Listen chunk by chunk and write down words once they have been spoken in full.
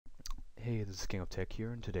Hey, this is King of Tech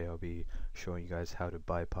here, and today I'll be showing you guys how to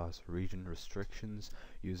bypass region restrictions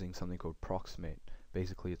using something called Proximate.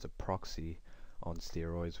 Basically, it's a proxy on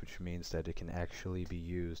steroids, which means that it can actually be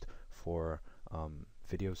used for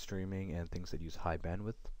video streaming and things that use high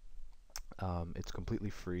bandwidth. It's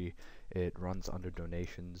completely free. It runs under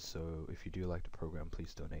donations, so if you do like the program,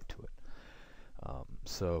 please donate to it.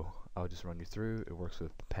 So I'll just run you through. It works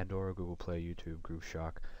with Pandora, Google Play, YouTube,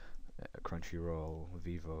 GrooveShock, Crunchyroll,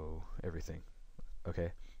 Vivo, everything.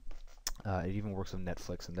 Okay. It even works with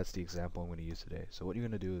Netflix, and that's the example I'm going to use today. So what you're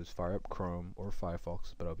going to do is fire up Chrome or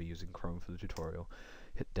Firefox, but I'll be using Chrome for the tutorial.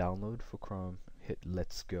 Hit download for Chrome, hit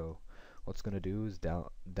let's go. What's going to do is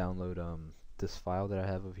download this file that I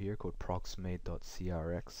have over here called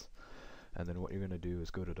proximate.crx, and then what you're going to do is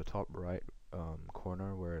go to the top right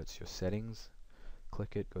corner where it's your settings,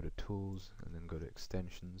 click it, go to tools, and then go to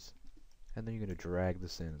extensions, and then you're going to drag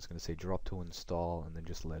this in. It's going to say drop to install, and then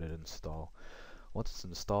just let it install. Once it's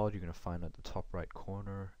installed, you're going to find at the top right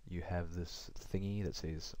corner you have this thingy that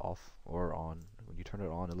says off or on. When you turn it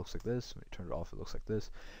on, it looks like this. When you turn it off, it looks like this.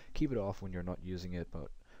 Keep it off when you're not using it, but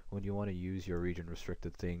when you want to use your region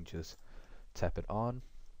restricted thing, just tap it on.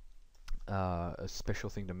 A special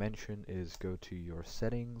thing to mention is go to your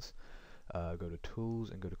settings, go to tools,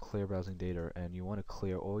 and go to clear browsing data, and you want to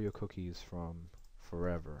clear all your cookies from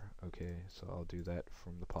forever. Okay, so I'll do that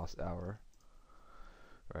from the past hour.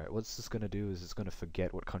 Alright, what's this going to do is it's going to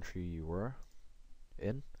forget what country you were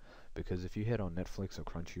in, because if you hit on Netflix or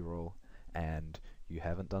Crunchyroll and you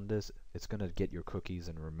haven't done this, it's going to get your cookies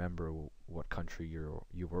and remember what country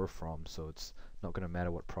you were from, so it's not going to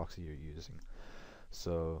matter what proxy you're using.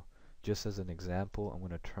 So just as an example, I'm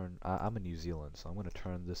going to turn, I'm in New Zealand, so I'm going to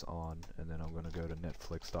turn this on, and then I'm going to go to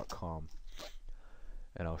netflix.com,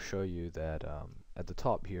 and I'll show you that at the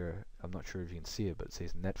top here, I'm not sure if you can see it, but it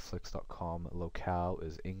says netflix.com, locale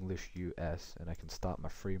is English US, and I can start my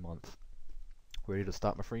free month. Ready to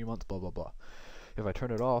start my free month, blah blah blah. If I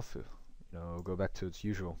turn it off, go back to its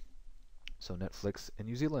usual. So Netflix in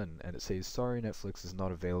New Zealand, and it says sorry, Netflix is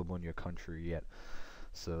not available in your country yet.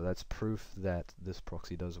 So that's proof that this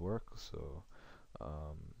proxy does work, so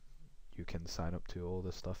you can sign up to all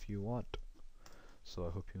the stuff you want. So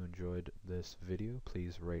I hope you enjoyed this video.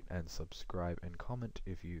 Please rate and subscribe and comment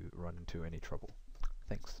if you run into any trouble.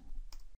 Thanks.